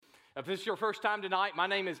If this is your first time tonight, my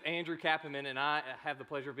name is Andrew Kappeman, and I have the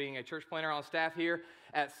pleasure of being a church planner on staff here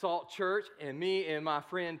at Salt Church. And me and my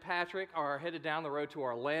friend Patrick are headed down the road to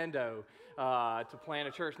Orlando to plant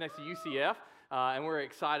a church next to UCF, and we're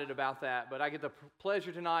excited about that. But I get the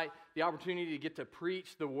pleasure tonight, the opportunity to get to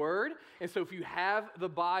preach the Word. And so if you have the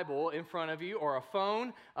Bible in front of you or a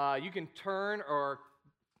phone, you can turn or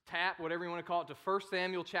tap, whatever you want to call it, to 1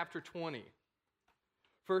 Samuel chapter 20.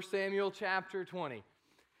 1 Samuel chapter 20.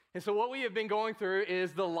 And so what we have been going through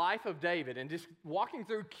is the life of David and just walking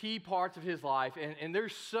through key parts of his life. And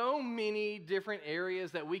there's so many different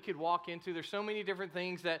areas that we could walk into. There's so many different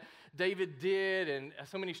things that David did and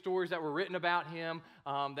so many stories that were written about him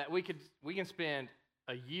that we can spend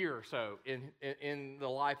a year or so in the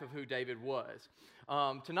life of who David was.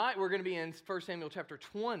 Tonight we're going to be in 1 Samuel chapter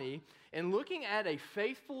 20 and looking at a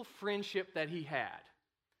faithful friendship that he had.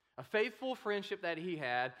 A faithful friendship that he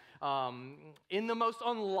had in the most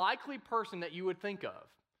unlikely person that you would think of.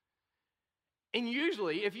 And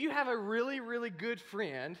usually, if you have a really, really good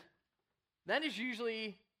friend, that is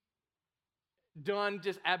usually done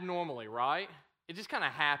just abnormally, right? It just kind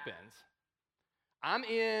of happens. I'm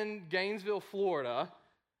in Gainesville, Florida,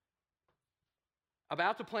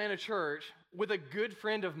 about to plant a church with a good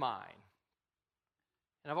friend of mine.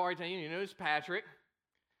 And I've already told you, it's Patrick.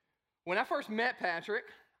 When I first met Patrick,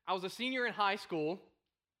 I was a senior in high school,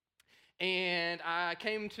 and I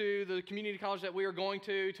came to the community college that we were going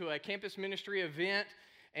to a campus ministry event,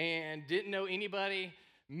 and didn't know anybody,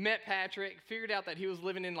 met Patrick, figured out that he was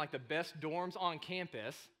living in like the best dorms on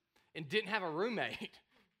campus, and didn't have a roommate.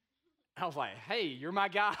 I was like, hey, you're my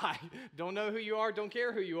guy. Don't know who you are, don't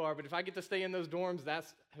care who you are, but if I get to stay in those dorms,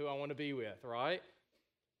 that's who I want to be with, right?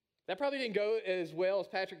 That probably didn't go as well as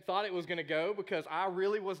Patrick thought it was going to go, because I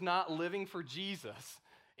really was not living for Jesus.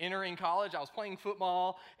 Entering college, I was playing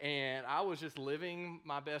football, and I was just living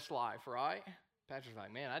my best life, right? Patrick's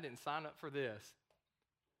like, man, I didn't sign up for this.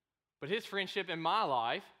 But his friendship in my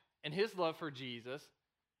life, and his love for Jesus,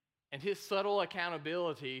 and his subtle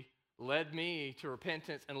accountability led me to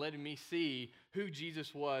repentance and letting me see who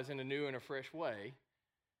Jesus was in a new and a fresh way.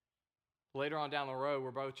 Later on down the road, we're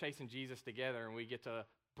both chasing Jesus together, and we get to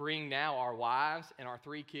bring now our wives and our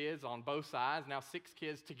 3 kids on both sides, now 6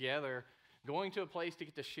 kids together, going to a place to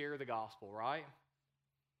get to share the gospel, right?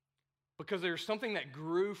 Because there's something that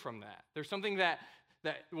grew from that. There's something that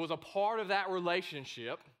was a part of that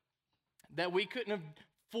relationship that we couldn't have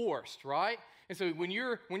forced, right? And so when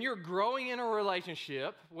you're growing in a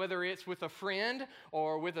relationship, whether it's with a friend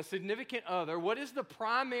or with a significant other, what is the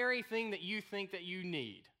primary thing that you think that you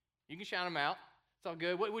need? You can shout them out. It's all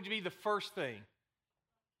good. What would be the first thing?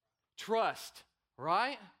 Trust,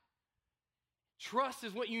 right? Trust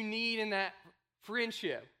is what you need in that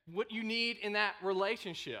friendship, what you need in that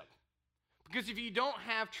relationship. Because if you don't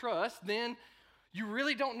have trust, then you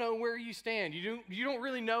really don't know where you stand. You don't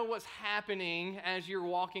really know what's happening as you're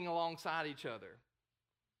walking alongside each other.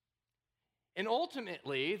 And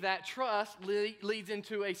ultimately, that trust leads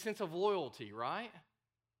into a sense of loyalty, right?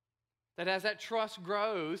 That as that trust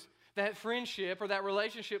grows, that friendship or that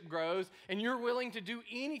relationship grows, and you're willing to do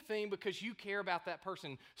anything because you care about that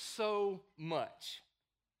person so much.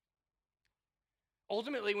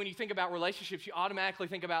 Ultimately, when you think about relationships, you automatically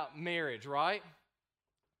think about marriage, right?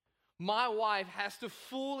 My wife has to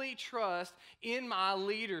fully trust in my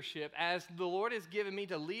leadership as the Lord has given me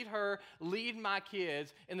to lead her, lead my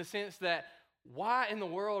kids, in the sense that why in the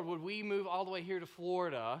world would we move all the way here to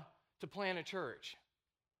Florida to plant a church?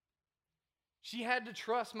 She had to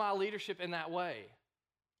trust my leadership in that way.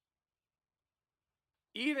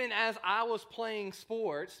 Even as I was playing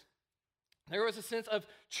sports, there was a sense of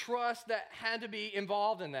trust that had to be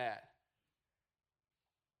involved in that.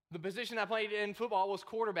 The position I played in football was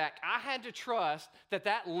quarterback. I had to trust that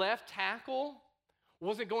that left tackle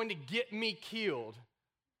wasn't going to get me killed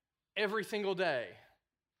every single day.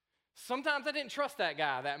 Sometimes I didn't trust that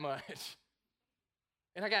guy that much,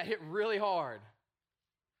 and I got hit really hard.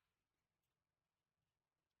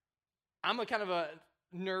 I'm a kind of a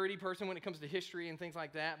nerdy person when it comes to history and things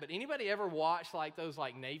like that, but anybody ever watch like those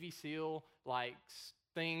like Navy SEAL like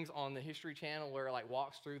things on the History Channel where like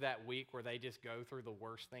walks through that week where they just go through the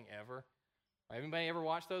worst thing ever? Anybody ever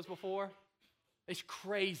watched those before? It's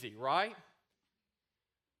crazy, right?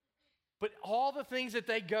 But all the things that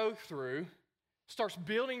they go through starts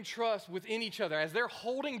building trust within each other. As they're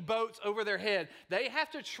holding boats over their head, they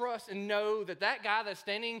have to trust and know that that guy that's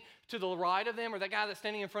standing to the right of them or that guy that's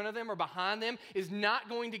standing in front of them or behind them is not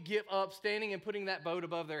going to give up standing and putting that boat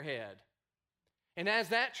above their head. And as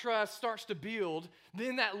that trust starts to build,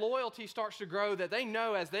 then that loyalty starts to grow, that they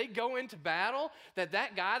know as they go into battle, that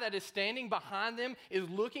that guy that is standing behind them is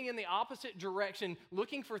looking in the opposite direction,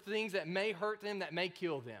 looking for things that may hurt them, that may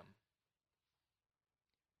kill them.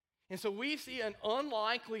 And so we see an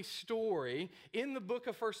unlikely story in the book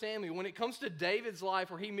of 1 Samuel when it comes to David's life,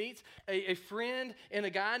 where he meets a friend and a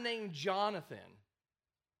guy named Jonathan,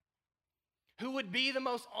 who would be the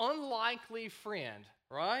most unlikely friend,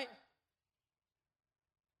 right?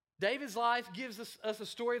 David's life gives us a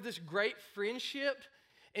story of this great friendship.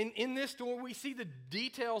 And in this story, we see the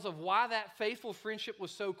details of why that faithful friendship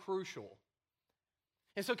was so crucial.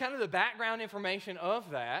 And so kind of the background information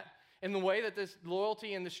of that and the way that this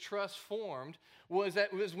loyalty and this trust formed was that,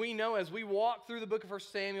 as we know, as we walk through the book of 1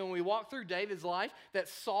 Samuel and we walk through David's life, that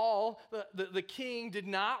Saul, the king, did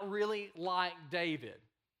not really like David.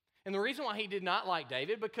 And the reason why he did not like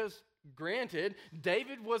David, because granted,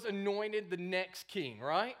 David was anointed the next king,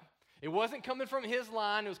 right? It wasn't coming from his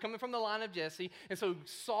line, it was coming from the line of Jesse. And so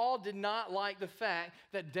Saul did not like the fact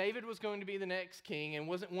that David was going to be the next king and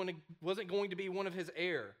wasn't going to be one of his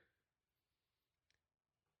heirs.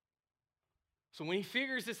 So when he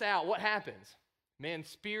figures this out, what happens? Man,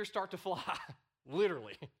 spears start to fly,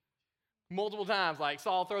 literally. Multiple times, like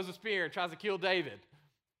Saul throws a spear and tries to kill David.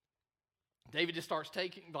 David just starts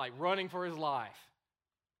running for his life.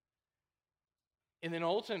 And then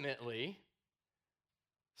ultimately,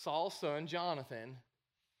 Saul's son, Jonathan,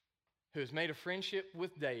 who has made a friendship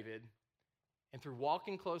with David, and through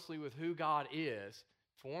walking closely with who God is,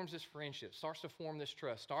 forms this friendship, starts to form this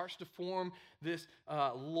trust, starts to form this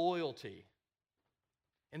loyalty.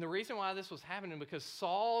 And the reason why this was happening, because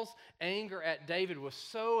Saul's anger at David was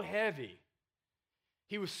so heavy.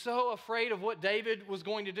 He was so afraid of what David was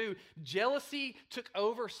going to do. Jealousy took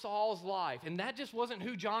over Saul's life, and that just wasn't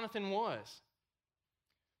who Jonathan was.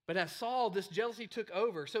 But as Saul, this jealousy took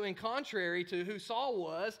over. So in contrary to who Saul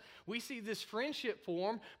was, we see this friendship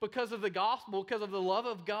form because of the gospel, because of the love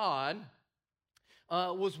of God,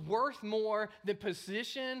 was worth more than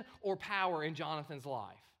position or power in Jonathan's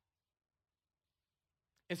life.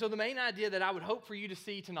 And so the main idea that I would hope for you to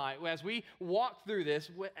see tonight, as we walk through this,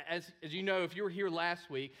 as you know, if you were here last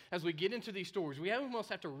week, as we get into these stories, we almost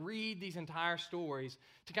have to read these entire stories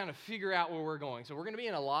to kind of figure out where we're going. So we're going to be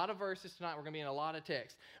in a lot of verses tonight. We're going to be in a lot of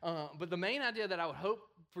text. But the main idea that I would hope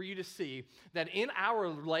for you to see, that in our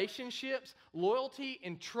relationships, loyalty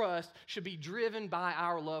and trust should be driven by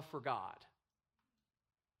our love for God.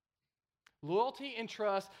 Loyalty and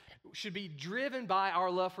trust should be driven by our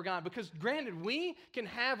love for God, because granted, we can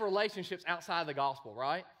have relationships outside the gospel,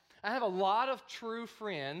 right? I have a lot of true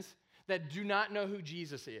friends that do not know who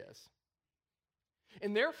Jesus is.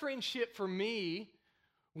 And their friendship for me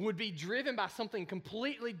would be driven by something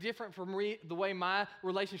completely different from the way my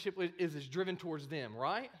relationship is driven towards them,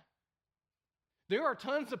 right? There are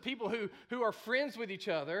tons of people who are friends with each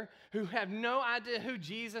other, who have no idea who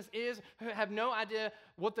Jesus is, who have no idea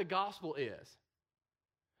what the gospel is.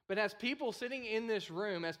 But as people sitting in this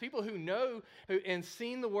room, as people who know and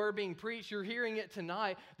seen the word being preached, you're hearing it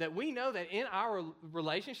tonight, that we know that in our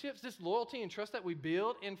relationships, this loyalty and trust that we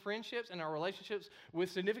build in friendships and our relationships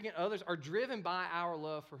with significant others are driven by our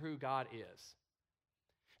love for who God is.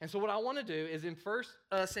 And so what I want to do is in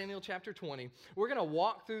 1 Samuel chapter 20, we're going to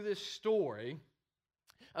walk through this story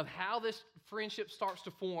of how this friendship starts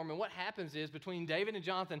to form, and what happens is between David and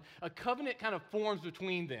Jonathan, a covenant kind of forms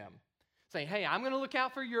between them, saying, hey, I'm going to look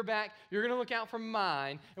out for your back, you're going to look out for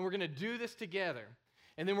mine, and we're going to do this together.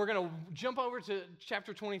 And then we're going to jump over to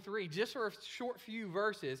chapter 23 just for a short few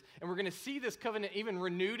verses, and we're going to see this covenant even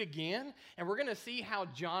renewed again, and we're going to see how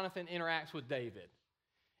Jonathan interacts with David.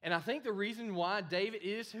 And I think the reason why David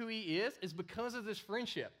is who he is because of this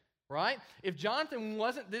friendship. Right? If Jonathan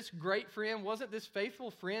wasn't this great friend, wasn't this faithful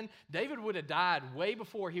friend, David would have died way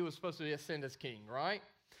before he was supposed to ascend as king, right?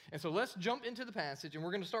 And so let's jump into the passage, and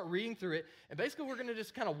we're going to start reading through it. And basically, we're going to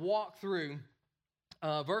just kind of walk through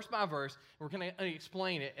verse by verse. And we're going to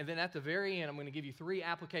explain it. And then at the very end, I'm going to give you 3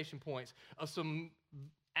 application points of some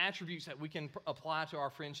attributes that we can apply to our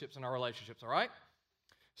friendships and our relationships, all right?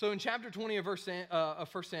 So in chapter 20 of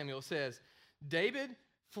 1 Samuel, it says, David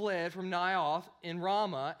fled from Naioth in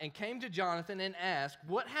Ramah and came to Jonathan and asked,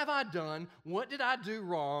 what have I done? What did I do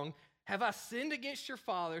wrong? Have I sinned against your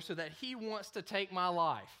father so that he wants to take my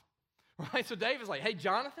life? Right? So David's like, hey,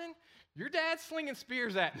 Jonathan, your dad's slinging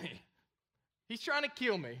spears at me. He's trying to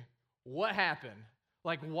kill me. What happened?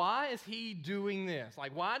 Like, why is he doing this?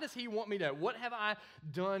 Like, why does he want me to? What have I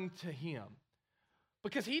done to him?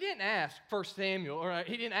 Because he didn't ask 1 Samuel, or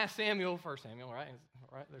he didn't ask Samuel, 1 Samuel, right?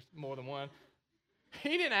 Right? There's more than one.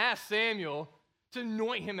 He didn't ask Samuel to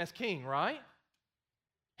anoint him as king, right?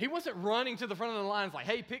 He wasn't running to the front of the line. It's like,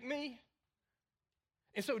 hey, pick me.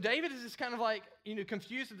 And so David is just kind of like,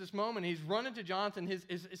 confused at this moment. He's running to Jonathan, his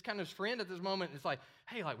kind of friend at this moment. And it's like,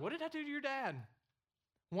 hey, like, what did I do to your dad?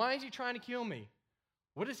 Why is he trying to kill me?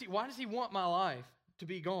 Why does he want my life to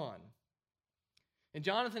be gone? And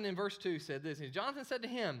Jonathan in verse 2 said this. And Jonathan said to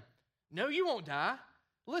him, no, you won't die.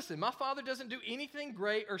 Listen, my father doesn't do anything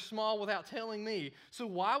great or small without telling me. So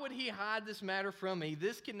why would he hide this matter from me?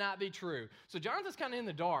 This cannot be true. So Jonathan's kind of in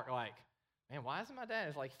the dark, like, man, why isn't my dad?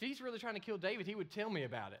 It's like, if he's really trying to kill David, he would tell me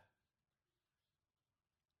about it.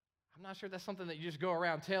 I'm not sure that's something that you just go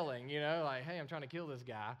around telling, like, hey, I'm trying to kill this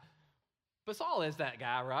guy. But Saul is that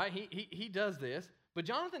guy, right? He does this. But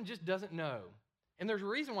Jonathan just doesn't know. And there's a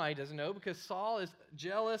reason why he doesn't know, because Saul is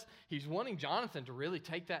jealous. He's wanting Jonathan to really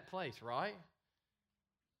take that place, right?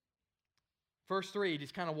 Verse 3,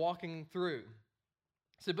 he's kind of walking through.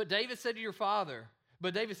 He said, but David said to your father,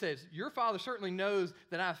 but David says, your father certainly knows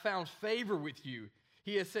that I have found favor with you.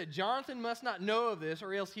 He has said, Jonathan must not know of this,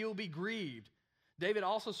 or else he will be grieved. David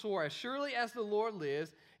also swore, as surely as the Lord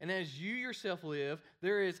lives, and as you yourself live,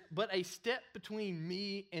 there is but a step between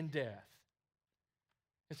me and death.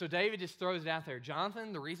 And so David just throws it out there.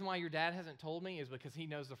 Jonathan, the reason why your dad hasn't told me is because he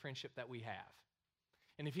knows the friendship that we have.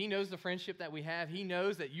 And if he knows the friendship that we have, he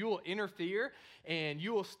knows that you will interfere and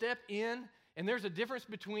you will step in, and there's a difference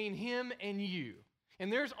between him and you.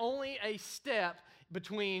 And there's only a step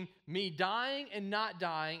between me dying and not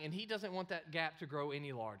dying, and he doesn't want that gap to grow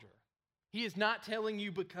any larger. He is not telling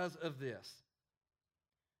you because of this.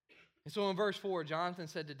 And so in verse 4, Jonathan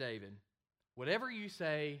said to David, whatever you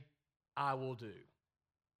say, I will do.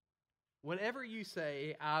 Whatever you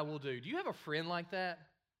say, I will do. Do you have a friend like that?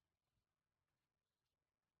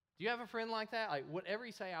 Do you have a friend like that? Like, whatever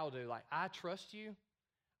you say, I'll do. Like, I trust you.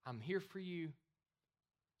 I'm here for you.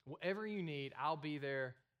 Whatever you need, I'll be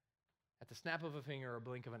there at the snap of a finger or a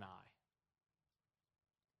blink of an eye.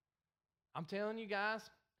 I'm telling you guys,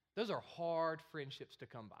 those are hard friendships to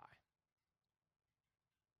come by.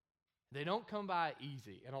 They don't come by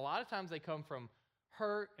easy. And a lot of times they come from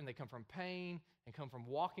hurt, and they come from pain, and come from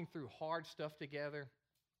walking through hard stuff together.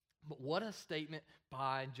 But what a statement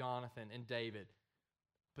by Jonathan and David.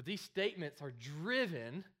 But these statements are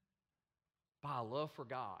driven by a love for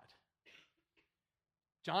God.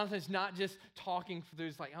 Jonathan's not just talking through,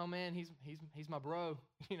 it's like, oh man, he's my bro,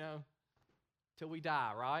 till we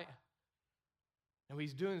die, right? No,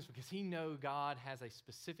 he's doing this because he knows God has a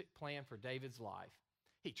specific plan for David's life.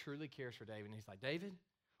 He truly cares for David. And he's like, David,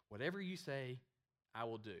 whatever you say, I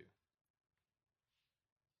will do.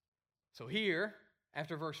 So here,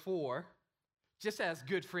 after verse 4, just as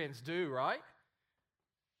good friends do, right?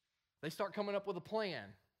 They start coming up with a plan.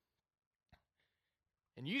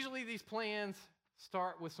 And usually these plans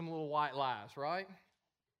start with some little white lies, right?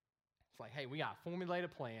 It's like, hey, we got to formulate a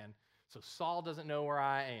plan so Saul doesn't know where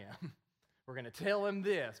I am. We're going to tell him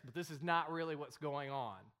this, but this is not really what's going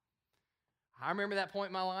on. I remember that point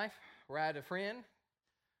in my life where I had a friend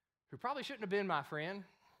who probably shouldn't have been my friend,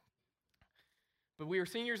 but we were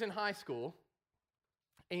seniors in high school,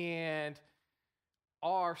 and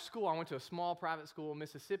our school, I went to a small private school in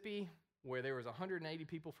Mississippi where there was 180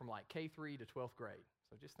 people from like K3 to 12th grade.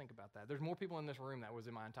 So just think about that. There's more people in this room that was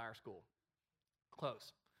in my entire school.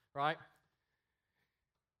 Close, right?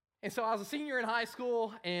 And so I was a senior in high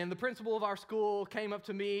school, and the principal of our school came up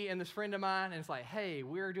to me and this friend of mine, and it's like, hey,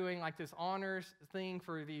 we're doing like this honors thing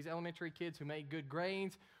for these elementary kids who made good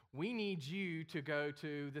grades. We need you to go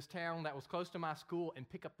to this town that was close to my school and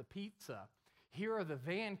pick up the pizza. Here are the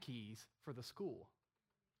van keys for the school.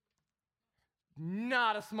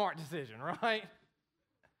 Not a smart decision, right?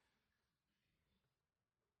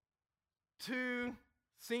 Two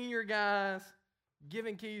senior guys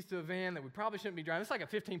giving keys to a van that we probably shouldn't be driving. It's like a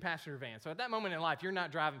 15-passenger van. So at that moment in life, you're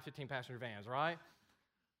not driving 15-passenger vans, right?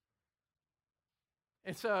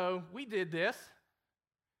 And so we did this,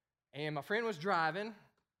 and my friend was driving.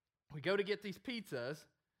 We go to get these pizzas,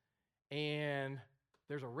 and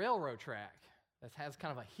there's a railroad track that has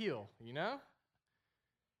kind of a hill,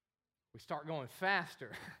 We start going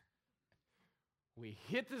faster. We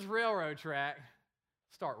hit this railroad track,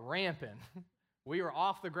 start ramping. We were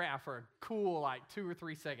off the ground for a cool 2 or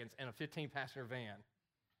 3 seconds in a 15-passenger van,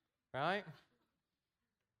 right?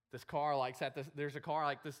 This car there's a car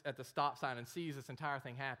like this at the stop sign and sees this entire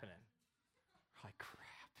thing happening. We're like,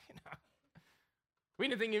 crap, We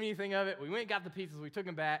didn't think anything of it. We went and got the pizzas. We took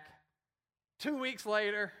them back. 2 weeks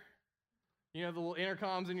later, the little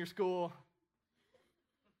intercoms in your school.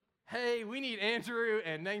 Hey, we need Andrew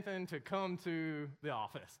and Nathan to come to the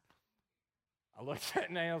office. I looked at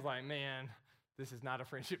Nate, I was like, man, this is not a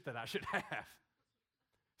friendship that I should have.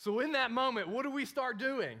 So in that moment, what do we start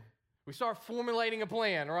doing? We start formulating a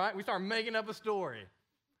plan, right? We start making up a story.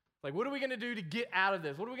 Like, what are we going to do to get out of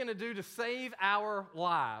this? What are we going to do to save our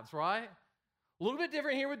lives, right? A little bit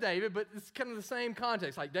different here with David, but it's kind of the same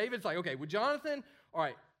context. Like, David's like, okay, with Jonathan, all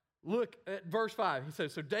right, look at verse 5. He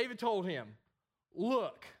says, so David told him,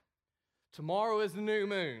 look, tomorrow is the new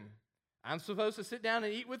moon. I'm supposed to sit down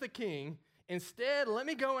and eat with the king. Instead, let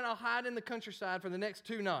me go and I'll hide in the countryside for the next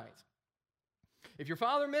 2 nights. If your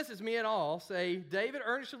father misses me at all, say, David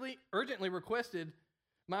urgently requested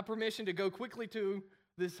my permission to go quickly to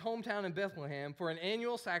this hometown in Bethlehem for an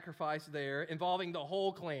annual sacrifice there involving the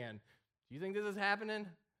whole clan. Do you think this is happening?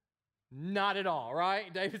 Not at all,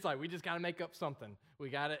 right? David's like, we just got to make up something. We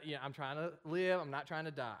got to, I'm trying to live. I'm not trying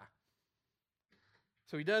to die.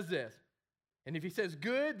 So he does this. And if he says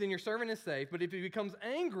good, then your servant is safe. But if he becomes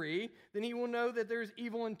angry, then he will know that there's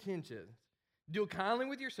evil intentions. Deal kindly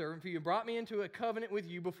with your servant, for you brought me into a covenant with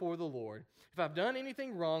you before the Lord. If I've done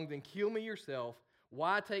anything wrong, then kill me yourself.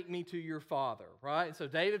 Why take me to your father, right? And so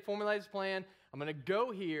David formulates his plan. I'm going to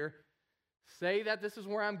go here, say that this is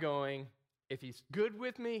where I'm going. If he's good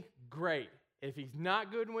with me, great. If he's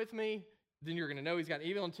not good with me, then you're going to know he's got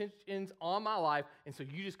evil intentions on my life, and so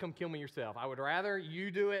you just come kill me yourself. I would rather you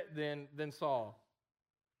do it than Saul.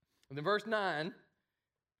 And then verse 9,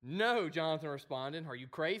 no, Jonathan responded. Are you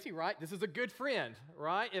crazy, right? This is a good friend,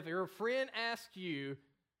 right? If your friend asks you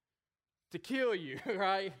to kill you,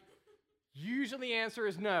 right? Usually the answer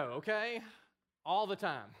is no, okay? All the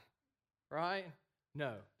time, right?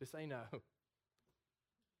 No, just say no.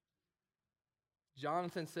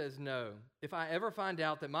 Jonathan says no. If I ever find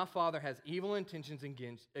out that my father has evil intentions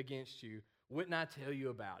against you, wouldn't I tell you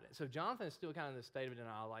about it? So Jonathan is still kind of in this state of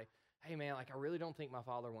denial, like, hey, man, like, I really don't think my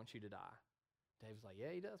father wants you to die. David's like,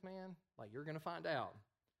 yeah, he does, man. Like, you're going to find out.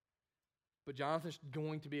 But Jonathan's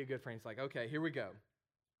going to be a good friend. He's like, okay, here we go.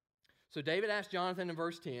 So David asked Jonathan in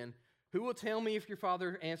verse 10, who will tell me if your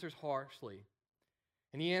father answers harshly?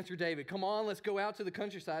 And he answered David, come on, let's go out to the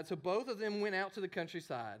countryside. So both of them went out to the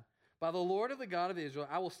countryside. By the Lord of the God of Israel,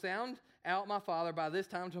 I will sound out my father by this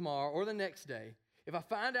time tomorrow or the next day. If I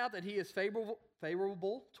find out that he is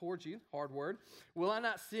favorable towards you, hard word, will I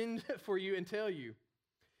not send for you and tell you?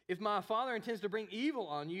 If my father intends to bring evil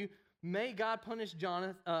on you, may God punish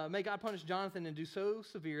Jonathan and do so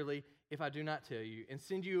severely if I do not tell you, and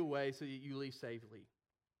send you away so that you leave safely.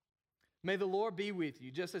 May the Lord be with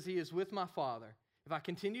you, just as he is with my father. If I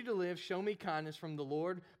continue to live, show me kindness from the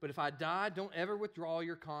Lord. But if I die, don't ever withdraw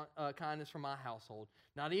your kindness from my household,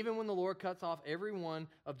 not even when the Lord cuts off every one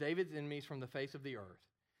of David's enemies from the face of the earth.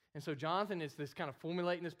 And so Jonathan is this kind of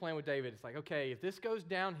formulating this plan with David. It's like, okay, if this goes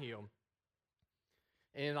downhill,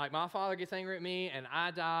 and like my father gets angry at me, and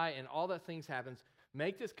I die, and all that things happens,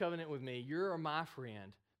 make this covenant with me. You're my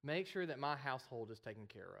friend. Make sure that my household is taken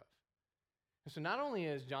care of. And so not only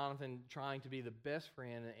is Jonathan trying to be the best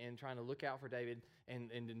friend and trying to look out for David and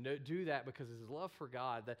to do that because of his love for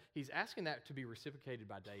God, that he's asking that to be reciprocated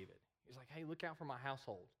by David. He's like, hey, look out for my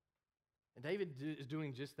household. And David is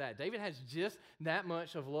doing just that. David has just that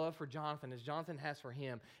much of love for Jonathan as Jonathan has for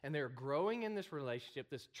him. And they're growing in this relationship.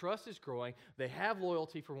 This trust is growing. They have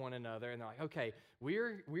loyalty for one another. And they're like, okay,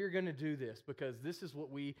 we're going to do this because this is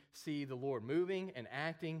what we see the Lord moving and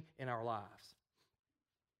acting in our lives.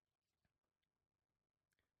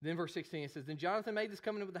 Then verse 16, it says, then Jonathan made this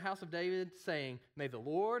covenant with the house of David, saying, may the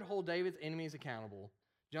Lord hold David's enemies accountable.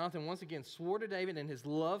 Jonathan once again swore to David in his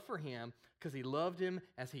love for him because he loved him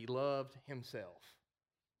as he loved himself.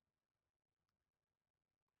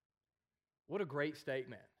 What a great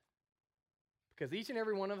statement. Because each and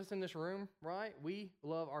every one of us in this room, right, we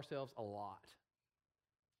love ourselves a lot.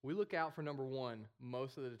 We look out for number one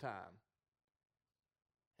most of the time.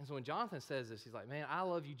 And so when Jonathan says this, he's like, man, I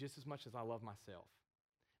love you just as much as I love myself.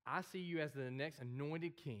 I see you as the next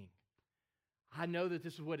anointed king. I know that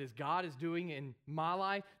this is what God is doing in my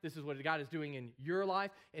life. This is what God is doing in your life.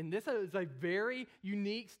 And this is a very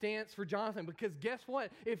unique stance for Jonathan because guess what?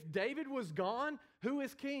 If David was gone, who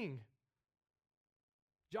is king?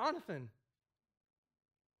 Jonathan.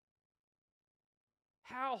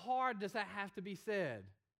 How hard does that have to be said?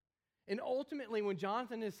 And ultimately, when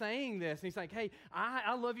Jonathan is saying this, and he's like, hey,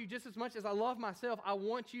 I love you just as much as I love myself. I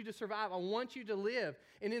want you to survive. I want you to live.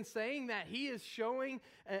 And in saying that, he is showing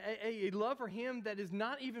a love for him that is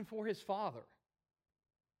not even for his father.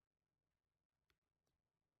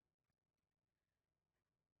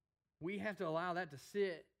 We have to allow that to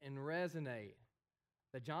sit and resonate.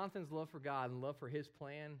 That Jonathan's love for God and love for his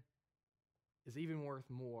plan is even worth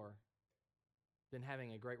more than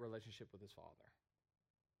having a great relationship with his father.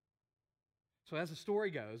 So as the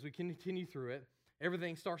story goes, we continue through it,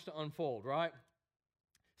 everything starts to unfold, right?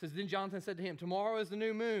 says, then Jonathan said to him, tomorrow is the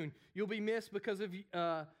new moon. You'll be missed because of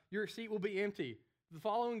your seat will be empty. The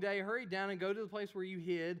following day, hurry down and go to the place where you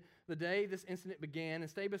hid the day this incident began and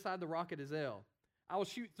stay beside the rock at Ezel. I will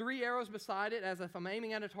shoot 3 arrows beside it as if I'm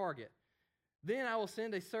aiming at a target. Then I will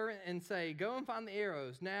send a servant and say, go and find the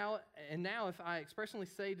arrows. Now if I expressly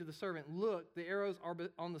say to the servant, look, the arrows are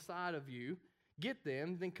on the side of you, get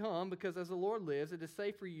them, then come, because as the Lord lives, it is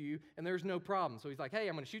safe for you, and there's no problem. So he's like, hey,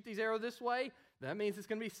 I'm going to shoot these arrows this way. That means it's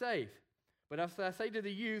going to be safe. But if I say to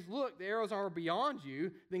the youth, look, the arrows are beyond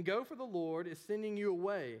you, then go, for the Lord is sending you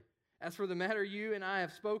away. As for the matter you and I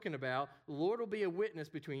have spoken about, the Lord will be a witness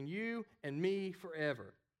between you and me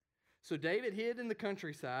forever. So David hid in the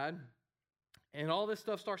countryside, and all this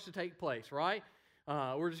stuff starts to take place, right?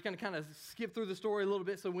 We're just going to kind of skip through the story a little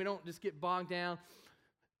bit so we don't just get bogged down.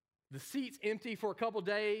 The seat's empty for a couple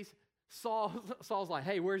days. Saul's like,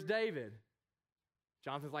 hey, where's David?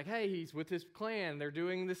 Jonathan's like, hey, he's with his clan. They're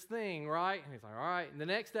doing this thing, right? And he's like, all right. And the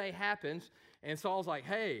next day happens, and Saul's like,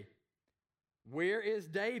 hey, where is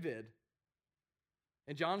David?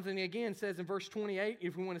 And Jonathan again says in verse 28,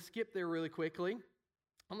 if we want to skip there really quickly,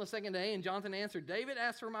 on the second day, and Jonathan answered, David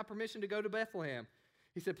asked for my permission to go to Bethlehem.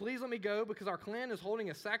 He said, please let me go, because our clan is holding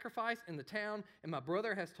a sacrifice in the town, and my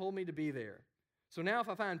brother has told me to be there. So now if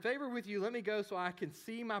I find favor with you, let me go so I can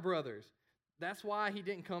see my brothers. That's why he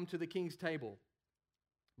didn't come to the king's table.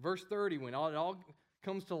 Verse 30, when it all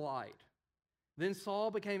comes to light. Then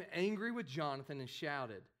Saul became angry with Jonathan and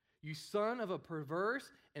shouted, you son of a perverse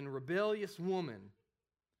and rebellious woman.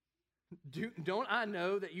 Don't I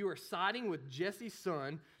know that you are siding with Jesse's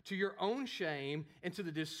son to your own shame and to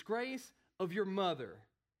the disgrace of your mother?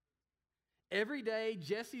 Every day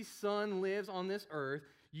Jesse's son lives on this earth,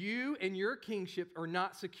 you and your kingship are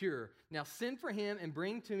not secure. Now send for him and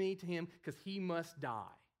bring to him, because he must die.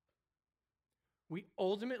 We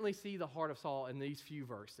ultimately see the heart of Saul in these few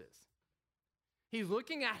verses. He's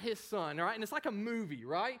looking at his son, right? And it's like a movie,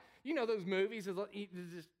 right? You know those movies,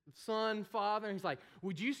 his son, father, and he's like,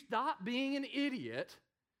 would you stop being an idiot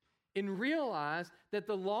and realize that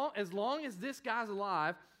as long as this guy's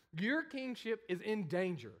alive, your kingship is in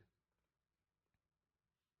danger?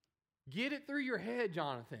 Get it through your head,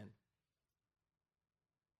 Jonathan.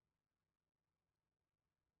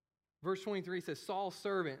 Verse 23 says, Saul's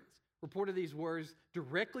servants reported these words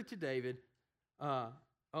directly to David.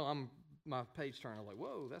 My page turned. I'm like,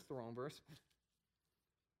 whoa, that's the wrong verse.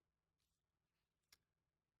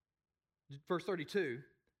 Verse 32,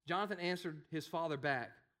 Jonathan answered his father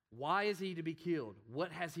back, why is he to be killed?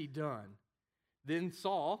 What has he done? Then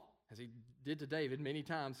Saul, as he did to David many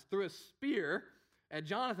times, threw a spear at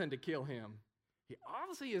Jonathan to kill him. He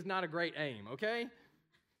obviously is not a great aim, okay?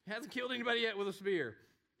 He hasn't killed anybody yet with a spear.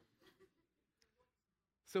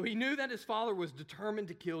 So he knew that his father was determined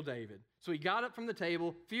to kill David. So he got up from the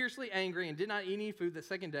table, fiercely angry, and did not eat any food the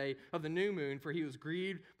second day of the new moon, for he was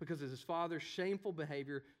grieved because of his father's shameful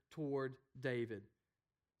behavior toward David.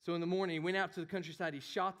 So in the morning, he went out to the countryside. He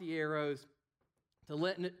shot the arrows to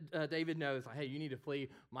let David know, it's like, hey, you need to flee.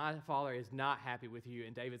 My father is not happy with you.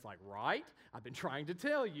 And David's like, right? I've been trying to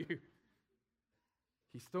tell you.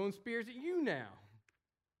 He's throwing spears at you now.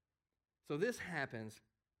 So this happens.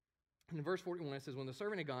 And in verse 41, it says, when the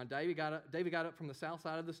servant had gone, David got up from the south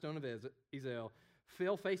side of the stone of Ezel,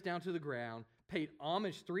 fell face down to the ground, paid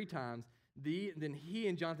homage 3 times. Then he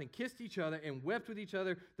and Jonathan kissed each other and wept with each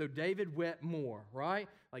other, though David wept more, right?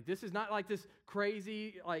 Like, this is not like this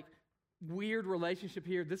crazy, like, weird relationship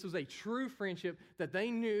here. This was a true friendship that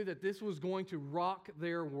they knew that this was going to rock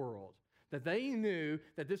their world. That they knew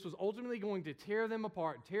that this was ultimately going to tear them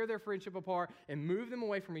apart, tear their friendship apart, and move them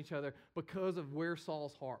away from each other because of where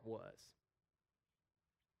Saul's heart was.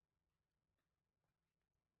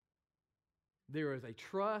 There was a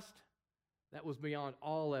trust that was beyond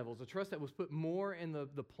all levels, a trust that was put more in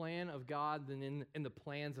the plan of God than in the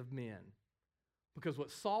plans of men. Because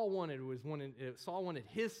what Saul wanted Saul wanted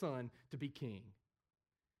his son to be king.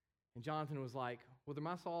 And Jonathan was like, whether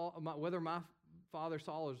my father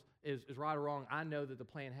Saul is right or wrong, I know that the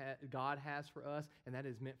plan God has for us, and that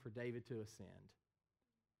is meant for David to ascend.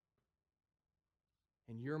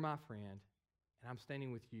 And you're my friend, and I'm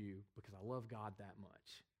standing with you because I love God that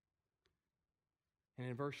much. And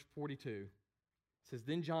in verse 42, it says,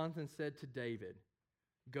 then Jonathan said to David,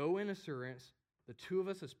 go in assurance, the 2 of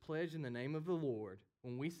us has pledged in the name of the Lord,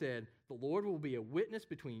 when we said, the Lord will be a witness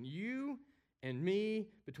between you and me,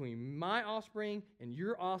 between my offspring and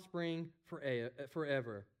your offspring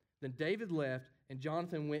forever. Then David left, and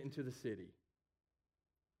Jonathan went into the city.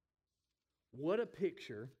 What a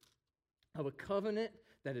picture of a covenant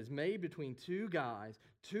that is made between two guys,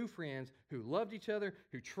 two friends who loved each other,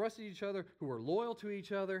 who trusted each other, who were loyal to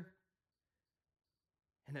each other,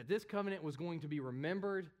 and that this covenant was going to be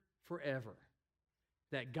remembered forever.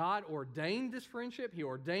 That God ordained this friendship, He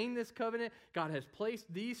ordained this covenant. God has placed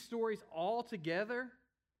these stories all together,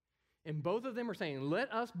 and both of them are saying,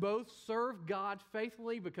 let us both serve God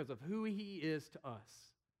faithfully because of who He is to us.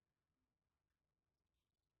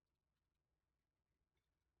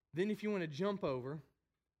 Then if you want to jump over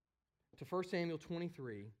to 1 Samuel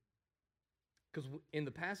 23, because in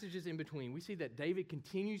the passages in between, we see that David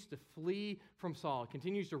continues to flee from Saul,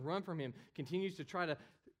 continues to run from him, continues to try to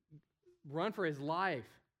run for his life.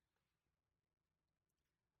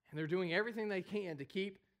 And they're doing everything they can to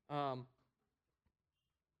keep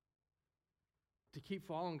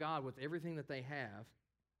following God with everything that they have,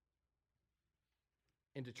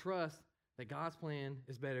 and to trust that God's plan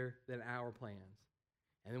is better than our plans.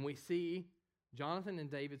 And then we see Jonathan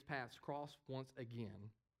and David's paths cross once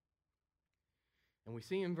again. And we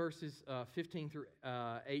see in verses 15 through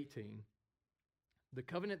 18, the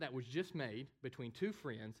covenant that was just made between two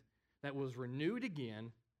friends that was renewed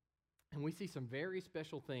again. And we see some very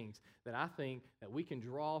special things that I think that we can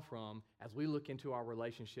draw from as we look into our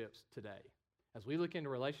relationships today. As we look into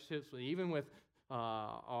relationships, even with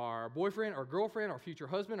our boyfriend or girlfriend, our future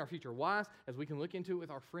husband, our future wives, as we can look into it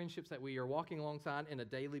with our friendships that we are walking alongside on a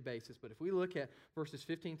daily basis. But if we look at verses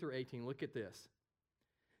 15 through 18, look at this.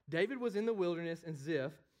 David was in the wilderness in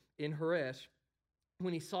Ziph in Horesh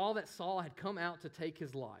when he saw that Saul had come out to take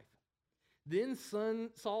his life. Then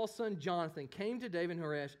Saul's son Jonathan came to David in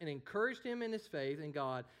Horesh and encouraged him in his faith in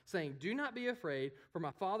God, saying, "Do not be afraid, for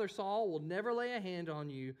my father Saul will never lay a hand on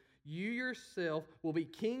you. You yourself will be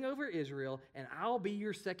king over Israel, and I'll be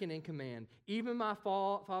your second in command. Even my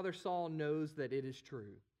father Saul knows that it is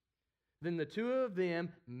true." Then the two of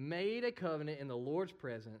them made a covenant in the Lord's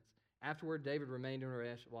presence. Afterward, David remained in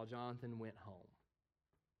Horesh while Jonathan went home.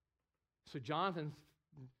 So Jonathan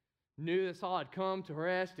knew that Saul had come to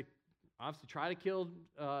Horesh to obviously try to kill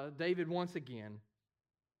David once again.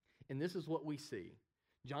 And this is what we see.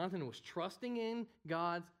 Jonathan was trusting in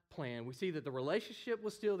God's plan. We see that the relationship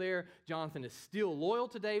was still there. Jonathan is still loyal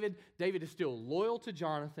to David. David is still loyal to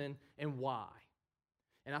Jonathan. And why?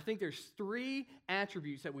 And I think there's three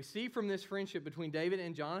attributes that we see from this friendship between David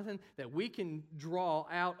and Jonathan that we can draw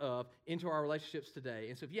out of into our relationships today.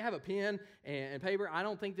 And so if you have a pen and paper, I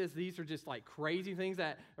don't think these are just like crazy things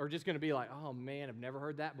that are just going to be like, oh man, I've never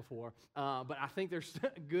heard that before. But I think they're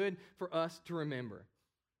good for us to remember.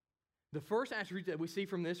 The first attribute that we see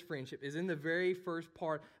from this friendship is in the very first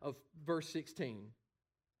part of verse 16.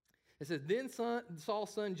 It says, "Then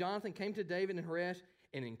Saul's son Jonathan came to David in Horesh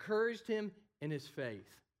and encouraged him in his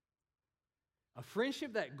faith." A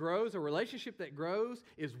friendship that grows, a relationship that grows,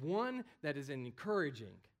 is one that is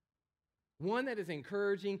encouraging. One that is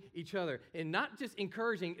encouraging each other. And not just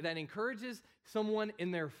encouraging, that encourages someone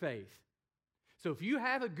in their faith. So if you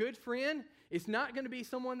have a good friend, it's not going to be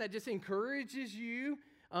someone that just encourages you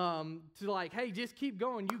to like, hey, just keep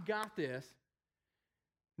going, you got this.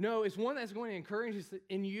 No, it's one that's going to encourage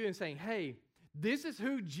in you and saying, hey, this is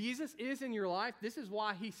who Jesus is in your life. This is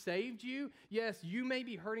why He saved you. Yes, you may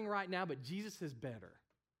be hurting right now, but Jesus is better.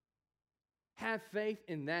 Have faith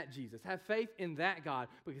in that Jesus. Have faith in that God,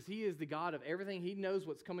 because He is the God of everything. He knows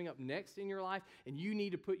what's coming up next in your life, and you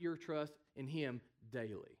need to put your trust in Him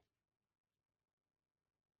daily.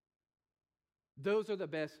 Those are the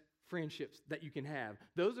best friendships that you can have.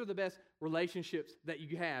 Those are the best relationships that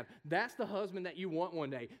you have. That's the husband that you want one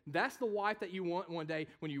day. That's the wife that you want one day.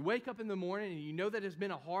 When you wake up in the morning and you know that it's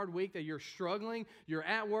been a hard week, that you're struggling, you're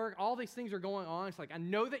at work, all these things are going on. It's like, I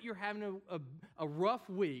know that you're having a rough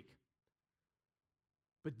week,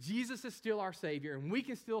 but Jesus is still our Savior, and we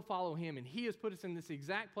can still follow Him, and He has put us in this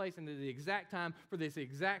exact place and at the exact time for this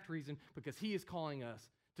exact reason, because He is calling us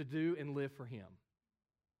to do and live for Him.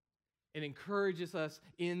 It encourages us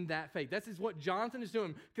in that faith. This is what Jonathan is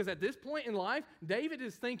doing, because at this point in life, David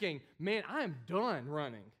is thinking, man, I am done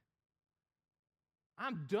running.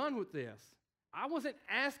 I'm done with this. I wasn't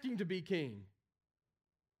asking to be king.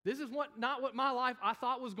 This is not what my life I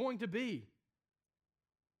thought was going to be.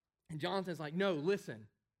 And Jonathan's like, no, listen.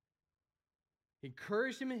 He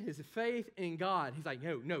encouraged him in his faith in God. He's like,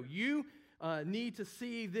 no, you need to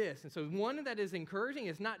see this. And so one that is encouraging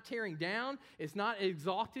is not tearing down. It's not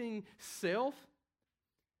exalting self.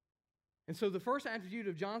 And so the first attribute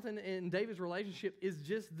of Jonathan and David's relationship is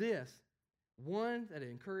just this. One that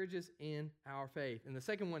encourages in our faith. And the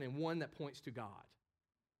second one, and one that points to God.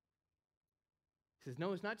 He says,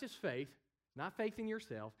 no, it's not just faith. Not faith in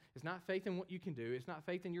yourself. It's not faith in what you can do. It's not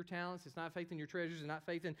faith in your talents. It's not faith in your treasures. It's not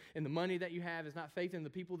faith in the money that you have. It's not faith in the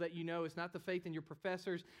people that you know. It's not the faith in your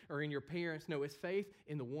professors or in your parents. No, it's faith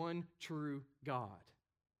in the one true God.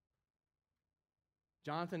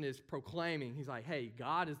 Jonathan is proclaiming, he's like, hey,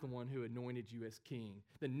 God is the one who anointed you as king,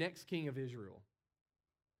 the next king of Israel.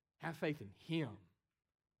 Have faith in him.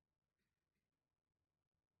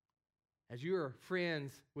 As you are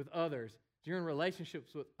friends with others, as you're in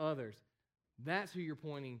relationships with others, that's who you're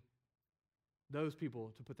pointing those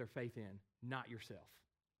people to put their faith in, not yourself.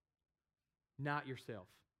 Not yourself.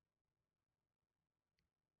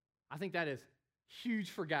 I think that is huge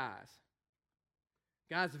for guys.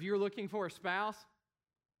 Guys, if you're looking for a spouse,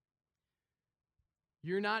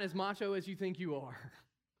 you're not as macho as you think you are.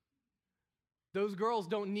 Those girls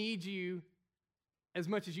don't need you as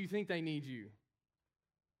much as you think they need you.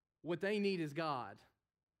 What they need is God.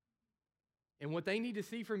 And what they need to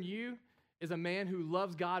see from you is a man who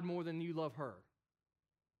loves God more than you love her.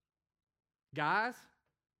 Guys,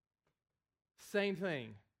 same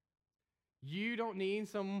thing. You don't need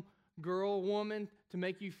some girl, woman to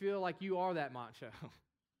make you feel like you are that macho.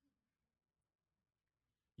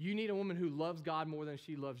 You need a woman who loves God more than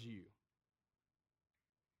she loves you.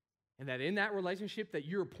 And that in that relationship that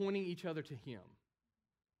you're pointing each other to him.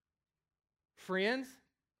 Friends,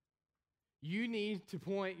 you need to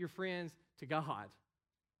point your friends to God.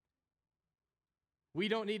 We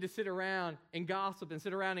don't need to sit around and gossip and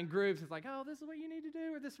sit around in groups. It's like, oh, this is what you need to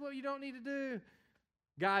do, or this is what you don't need to do.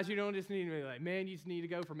 Guys, you don't just need to be like, man, you just need to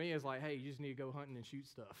go. For me, it's like, hey, you just need to go hunting and shoot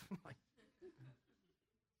stuff.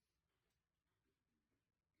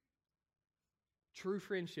 True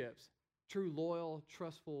friendships, true loyal,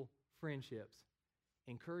 trustful friendships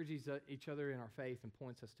encourages each other in our faith and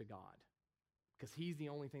points us to God because he's the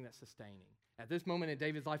only thing that's sustaining. At this moment in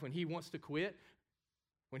David's life, when he wants to quit,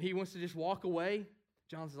 when he wants to just walk away,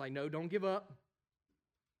 Jonathan's like, no, don't give up.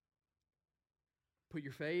 Put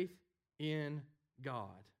your faith in God.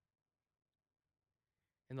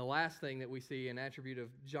 And the last thing that we see, an attribute of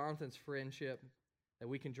Jonathan's friendship that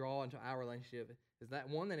we can draw into our relationship, is that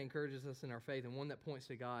one that encourages us in our faith and one that points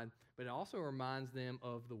to God, but it also reminds them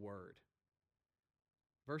of the Word.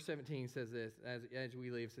 Verse 17 says this, as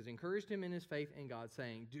we leave, it says, encouraged him in his faith in God,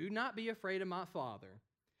 saying, do not be afraid of my father.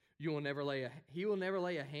 He will never lay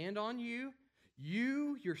a hand on you.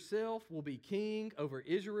 You yourself will be king over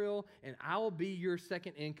Israel, and I will be your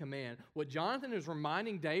second in command. What Jonathan is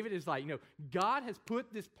reminding David is like, God has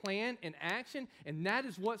put this plan in action, and that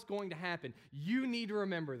is what's going to happen. You need to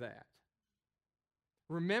remember that.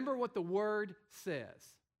 Remember what the Word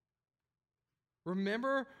says.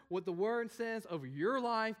 Remember what the Word says over your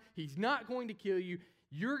life. He's not going to kill you.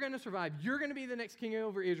 You're going to survive. You're going to be the next king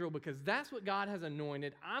over Israel because that's what God has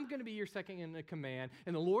anointed. I'm going to be your second in the command,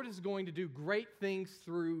 and the Lord is going to do great things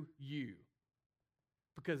through you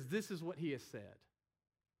because this is what he has said.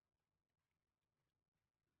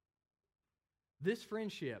 This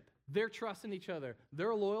friendship, their trust in each other,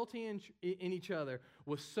 their loyalty in each other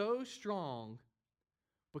was so strong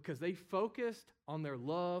because they focused on their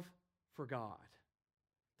love for God.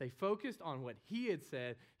 They focused on what he had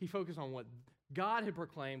said. He focused on what God had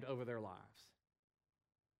proclaimed over their lives.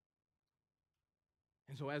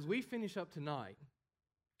 And so as we finish up tonight,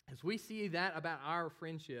 as we see that about our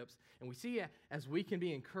friendships, and we see as we can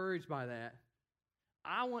be encouraged by that,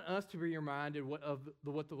 I want us to be reminded of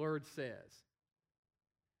what the Word says.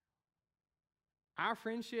 Our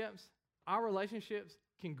friendships, our relationships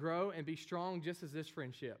can grow and be strong just as this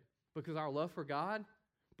friendship because our love for God,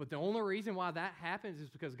 but the only reason why that happens is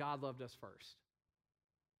because God loved us first.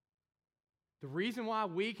 The reason why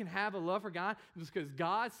we can have a love for God is because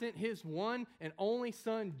God sent his one and only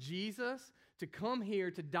Son, Jesus, to come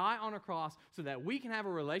here to die on a cross so that we can have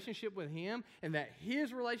a relationship with him and that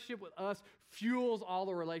his relationship with us fuels all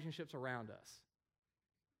the relationships around us.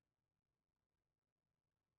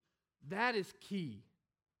 That is key.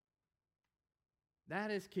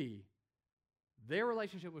 That is key. Their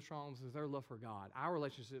relationship was strong because their love for God. Our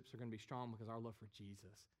relationships are going to be strong because our love for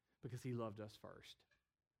Jesus, because he loved us first.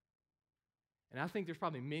 And I think there's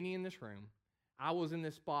probably many in this room. I was in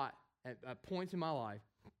this spot at points in my life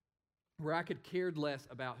where I could cared less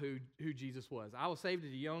about who Jesus was. I was saved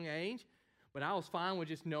at a young age, but I was fine with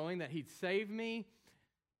just knowing that he'd saved me,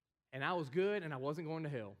 and I was good, and I wasn't going to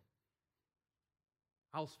hell.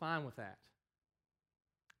 I was fine with that.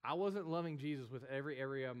 I wasn't loving Jesus with every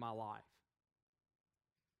area of my life.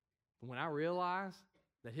 But when I realized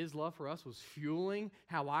that his love for us was fueling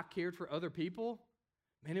how I cared for other people,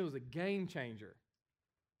 man, it was a game changer.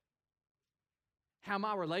 How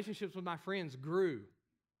my relationships with my friends grew.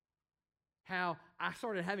 how I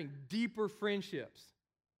started having deeper friendships,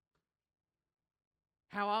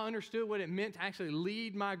 how I understood what it meant to actually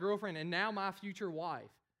lead my girlfriend and now my future wife.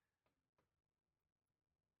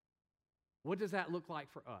 What does that look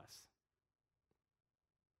like for us?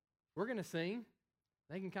 We're going to sing.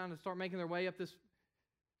 They can kind of start making their way up this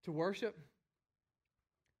to worship.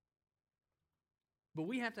 But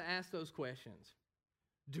we have to ask those questions.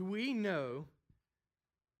 Do we know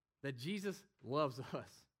that Jesus loves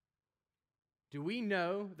us? Do we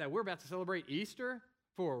know that we're about to celebrate Easter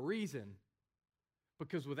for a reason?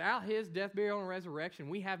 Because without his death, burial, and resurrection,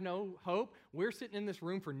 we have no hope. We're sitting in this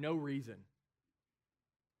room for no reason.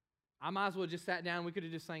 I might as well just sat down. We could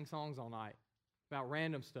have just sang songs all night about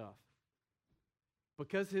random stuff.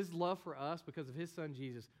 Because his love for us, because of his son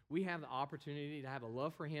Jesus, we have the opportunity to have a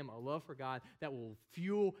love for him, a love for God that will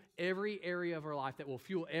fuel every area of our life, that will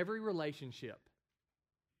fuel every relationship.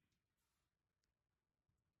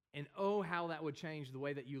 And oh, how that would change the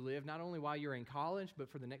way that you live, not only while you're in college, but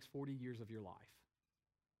for the next 40 years of your life.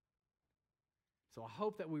 So I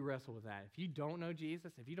hope that we wrestle with that. If you don't know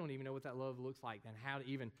Jesus, if you don't even know what that love looks like, then how to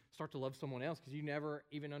even start to love someone else because you never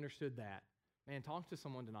even understood that. Man, talk to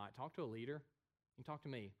someone tonight. Talk to a leader. You can talk to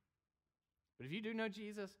me. But if you do know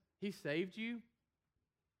Jesus, he saved you.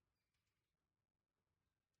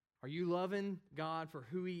 Are you loving God for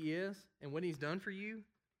who he is and what he's done for you?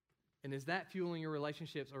 And is that fueling your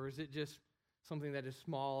relationships, or is it just something that is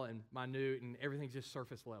small and minute and everything's just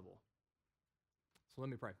surface level? So let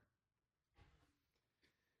me pray.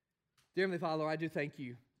 Dear Heavenly Father, Lord, I do thank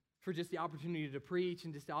you for just the opportunity to preach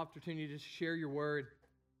and just the opportunity to share your word.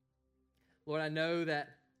 Lord, I know that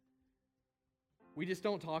we just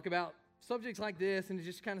don't talk about subjects like this, and it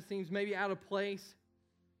just kind of seems maybe out of place.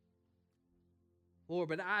 Lord,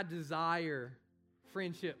 but I desire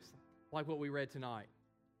friendships like what we read tonight.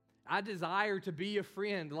 I desire to be a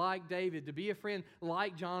friend like David, to be a friend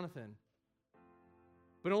like Jonathan.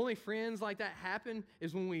 But only friends like that happen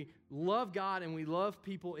is when we love God and we love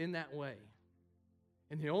people in that way.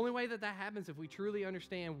 And the only way that that happens is if we truly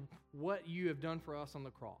understand what you have done for us on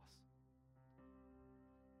the cross.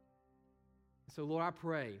 So, Lord, I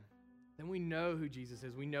pray that we know who Jesus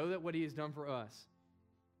is. We know that what he has done for us.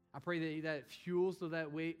 I pray that it fuels the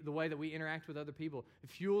way that we interact with other people.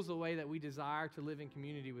 It fuels the way that we desire to live in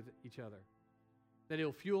community with each other. That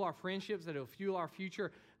it'll fuel our friendships, that it'll fuel our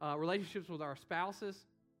future relationships with our spouses.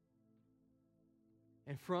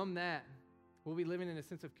 And from that, we'll be living in a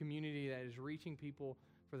sense of community that is reaching people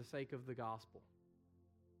for the sake of the gospel.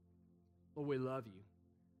 Lord, we love you.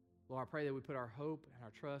 Lord, I pray that we put our hope and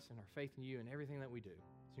our trust and our faith in you in everything that we do.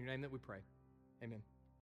 It's in your name that we pray. Amen.